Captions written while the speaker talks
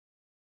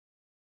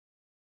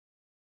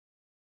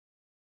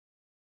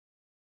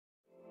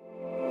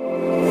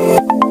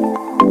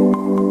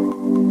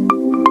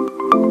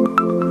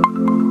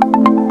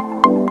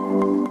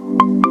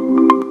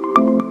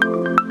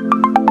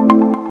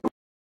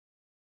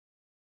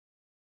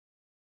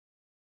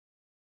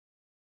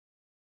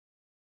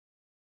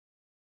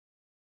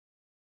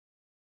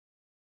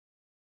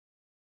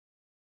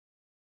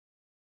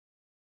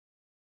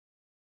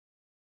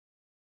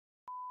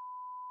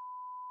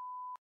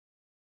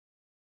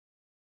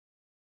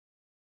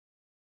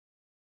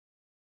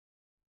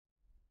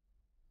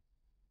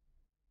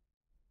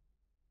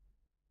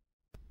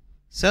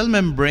Cell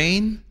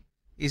membrane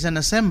is an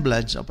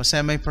assemblage of a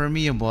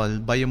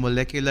semi-permeable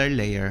biomolecular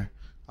layer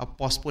of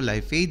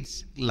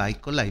phospholipids,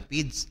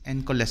 glycolipids,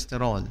 and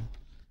cholesterol.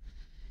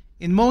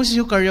 In most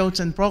eukaryotes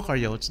and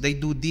prokaryotes, they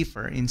do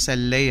differ in cell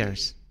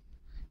layers.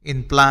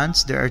 In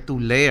plants, there are two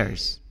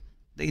layers,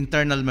 the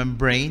internal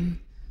membrane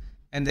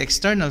and the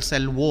external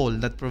cell wall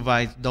that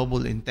provides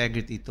double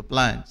integrity to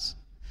plants.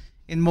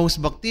 In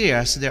most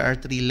bacteria, there are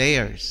three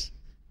layers,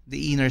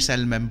 the inner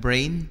cell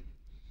membrane,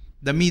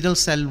 the middle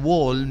cell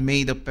wall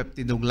made of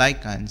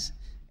peptidoglycans,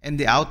 and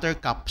the outer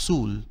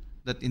capsule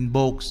that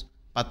invokes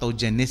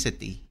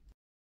pathogenicity.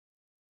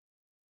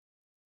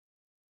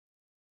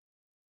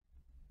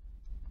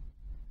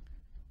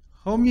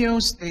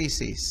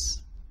 Homeostasis.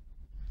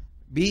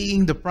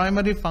 Being the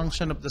primary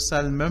function of the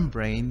cell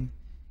membrane,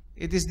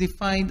 it is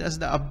defined as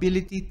the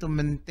ability to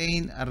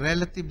maintain a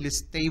relatively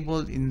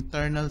stable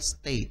internal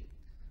state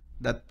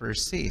that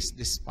persists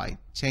despite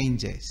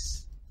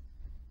changes.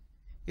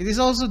 It is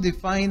also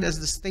defined as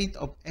the state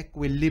of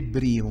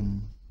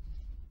equilibrium,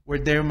 where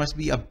there must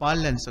be a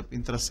balance of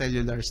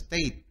intracellular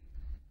state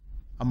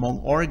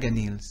among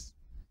organelles,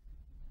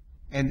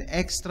 and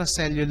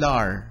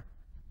extracellular,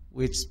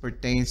 which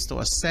pertains to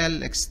a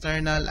cell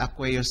external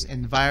aqueous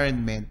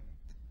environment,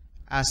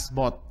 as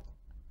both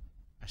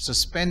are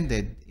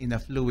suspended in a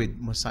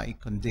fluid mosaic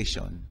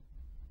condition.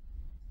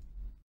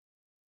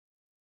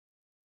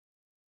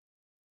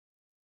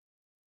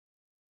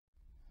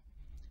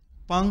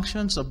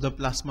 Functions of the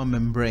plasma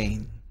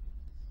membrane.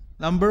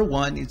 Number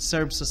one, it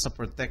serves as a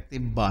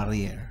protective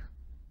barrier.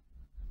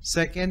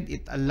 Second,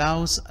 it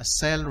allows a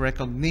cell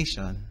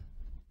recognition.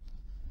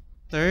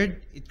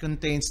 Third, it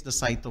contains the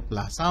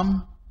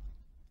cytoplasm.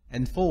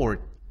 And fourth,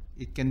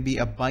 it can be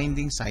a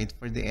binding site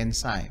for the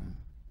enzyme.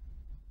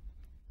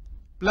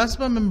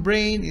 Plasma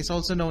membrane is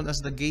also known as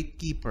the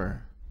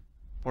gatekeeper,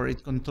 for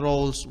it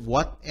controls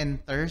what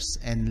enters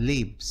and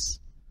leaves,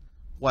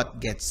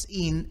 what gets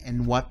in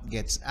and what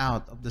gets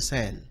out of the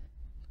cell.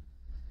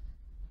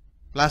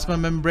 Plasma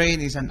membrane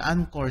is an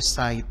anchor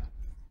site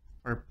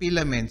for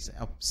filaments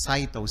of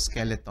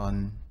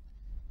cytoskeleton.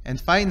 And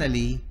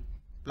finally,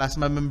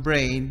 plasma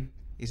membrane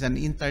is an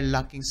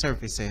interlocking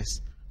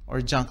surfaces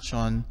or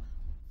junction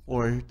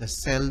for the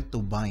cell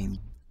to bind.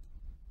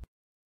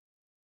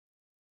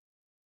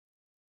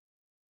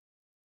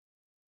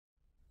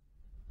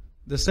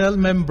 The cell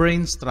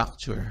membrane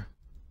structure.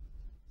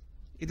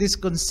 It is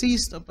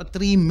consists of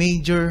three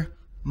major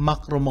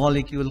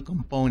macromolecule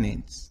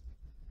components,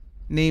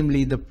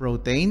 namely the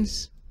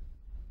proteins,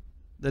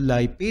 the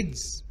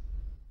lipids,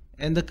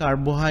 and the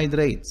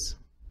carbohydrates.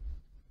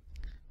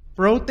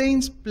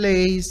 Proteins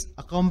plays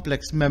a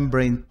complex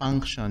membrane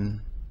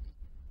function.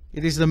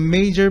 It is the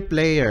major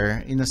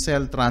player in a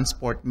cell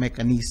transport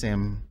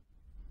mechanism.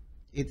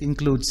 It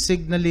includes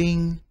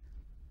signaling,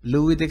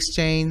 fluid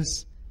exchange,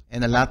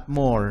 and a lot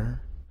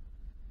more.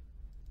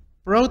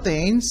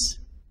 Proteins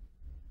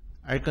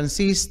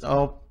consist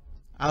of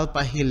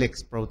alpha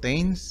helix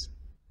proteins,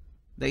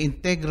 the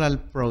integral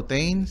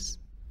proteins,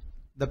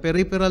 the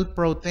peripheral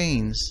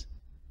proteins,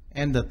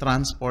 and the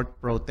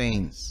transport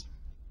proteins.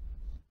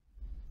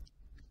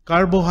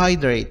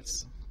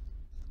 Carbohydrates.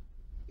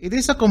 It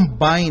is a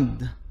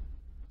combined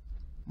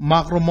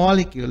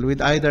macromolecule with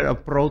either a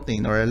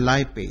protein or a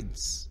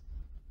lipids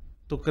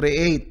to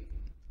create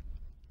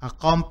a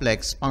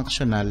complex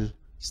functional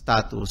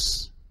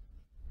status.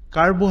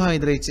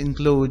 Carbohydrates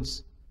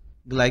includes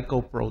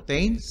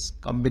glycoproteins,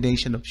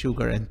 combination of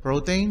sugar and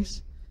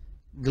proteins,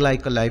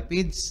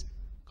 glycolipids,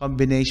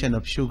 combination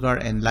of sugar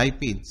and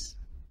lipids.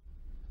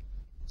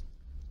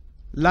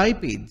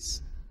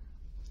 Lipids.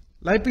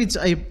 Lipids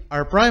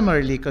are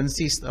primarily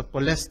consist of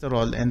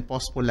cholesterol and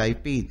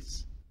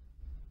phospholipids.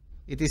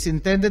 It is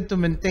intended to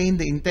maintain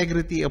the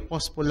integrity of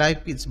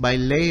phospholipids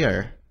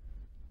bilayer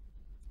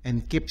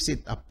and keeps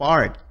it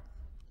apart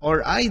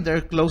or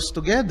either close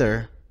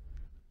together,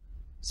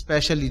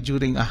 especially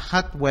during a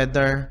hot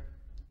weather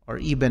or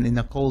even in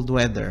a cold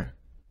weather.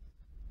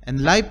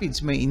 And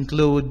lipids may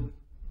include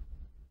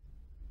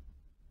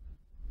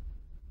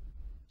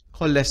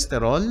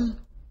cholesterol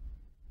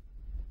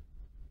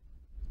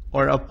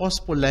or a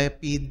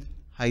phospholipid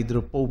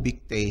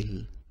hydrophobic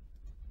tail.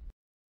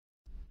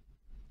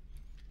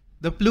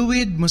 The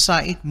fluid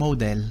mosaic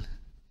model.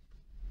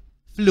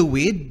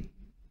 Fluid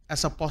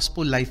as a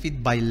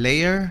phospholipid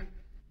bilayer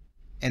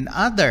and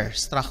other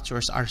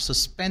structures are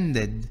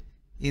suspended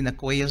in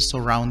aqueous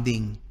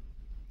surrounding.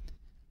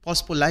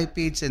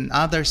 Phospholipids and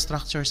other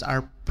structures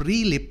are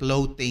freely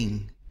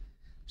floating,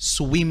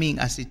 swimming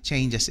as it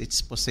changes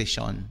its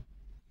position.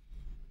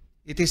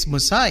 It is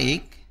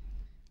mosaic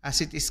as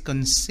it is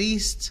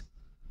consists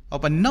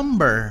of a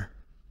number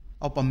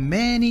of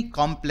many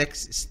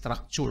complex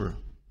structure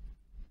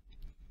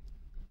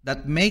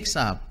that makes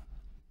up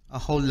a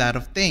whole lot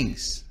of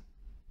things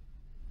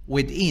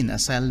within a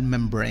cell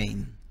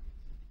membrane.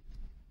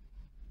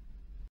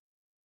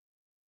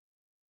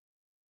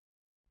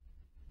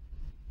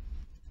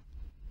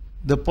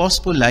 The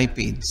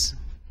phospholipids.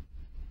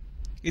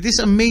 It is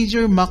a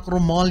major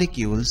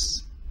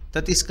macromolecules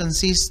that is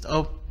consist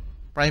of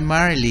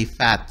primarily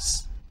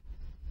fats,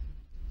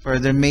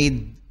 further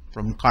made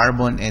from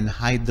carbon and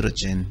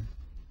hydrogen.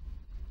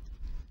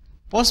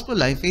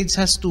 Phospholipids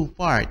has two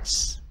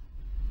parts.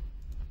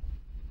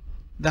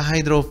 The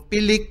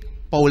hydrophilic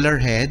polar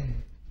head,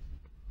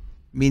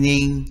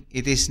 meaning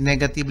it is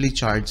negatively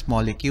charged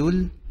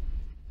molecule,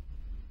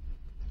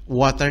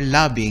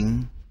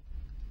 water-loving,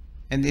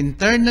 and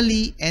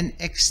internally and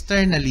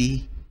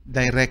externally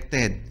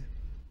directed.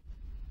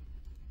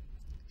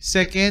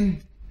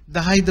 Second,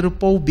 the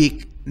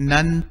hydrophobic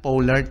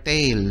non-polar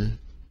tail,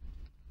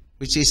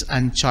 which is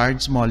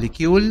uncharged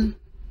molecule,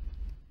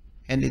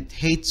 and it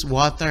hates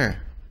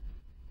water.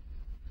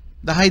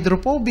 The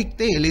hydrophobic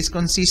tail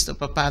consists of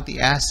fatty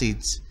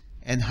acids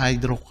and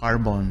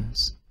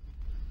hydrocarbons,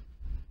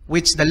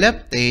 which the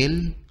left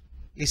tail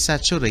is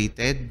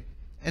saturated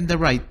and the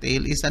right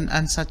tail is an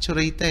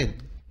unsaturated.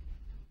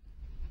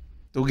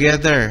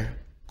 Together,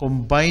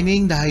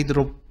 combining the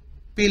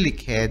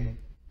hydrophilic head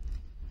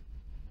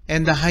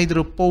and the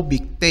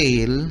hydrophobic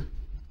tail,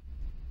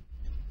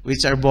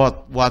 which are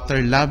both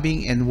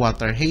water-loving and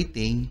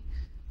water-hating,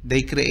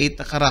 they create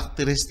a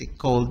characteristic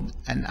called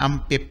an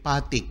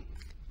amphipathic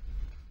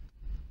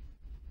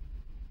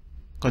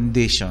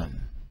condition.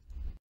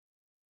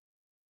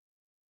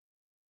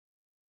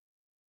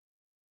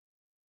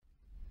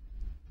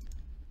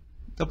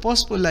 The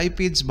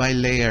phospholipids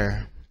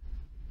bilayer.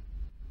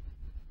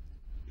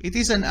 It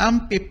is an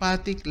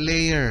amphipathic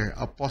layer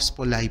of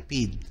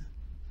phospholipid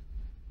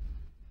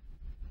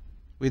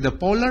with a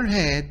polar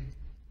head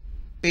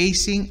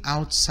facing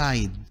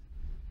outside,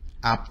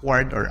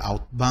 upward or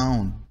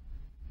outbound,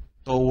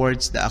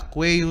 towards the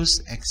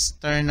aqueous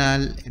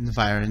external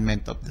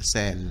environment of the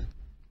cell,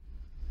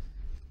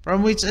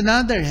 from which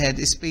another head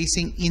is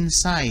facing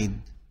inside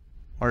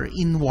or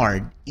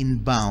inward,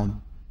 inbound,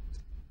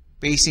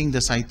 facing the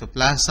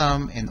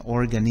cytoplasm and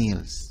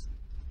organelles.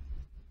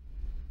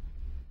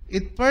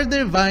 It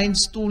further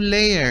binds two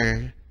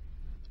layers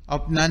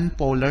of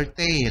non-polar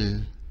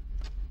tail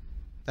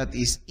that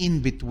is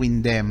in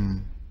between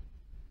them,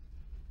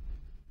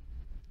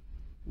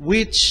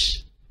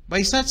 which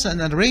by such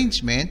an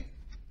arrangement,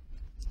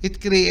 it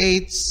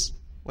creates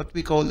what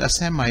we call a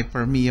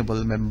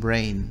semi-permeable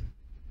membrane.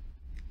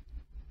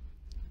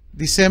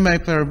 The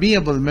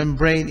semi-permeable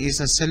membrane is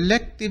a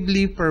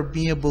selectively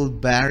permeable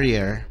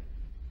barrier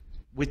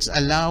which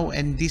allow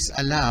and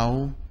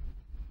disallow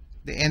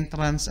the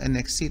entrance and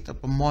exit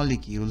of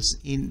molecules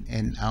in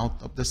and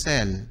out of the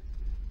cell.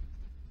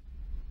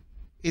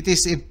 It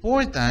is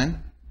important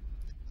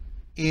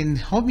in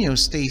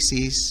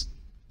homeostasis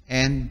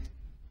and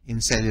in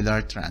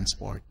cellular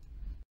transport.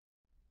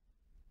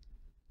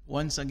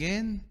 Once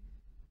again,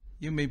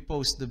 you may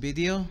post the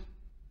video.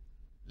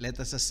 Let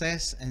us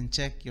assess and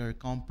check your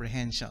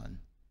comprehension.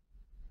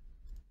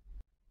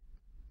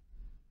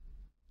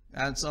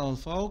 That's all,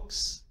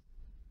 folks.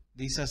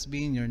 This has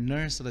been your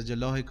Nurse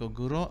Radiologico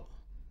Guro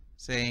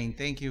saying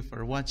thank you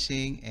for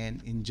watching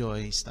and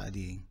enjoy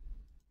studying.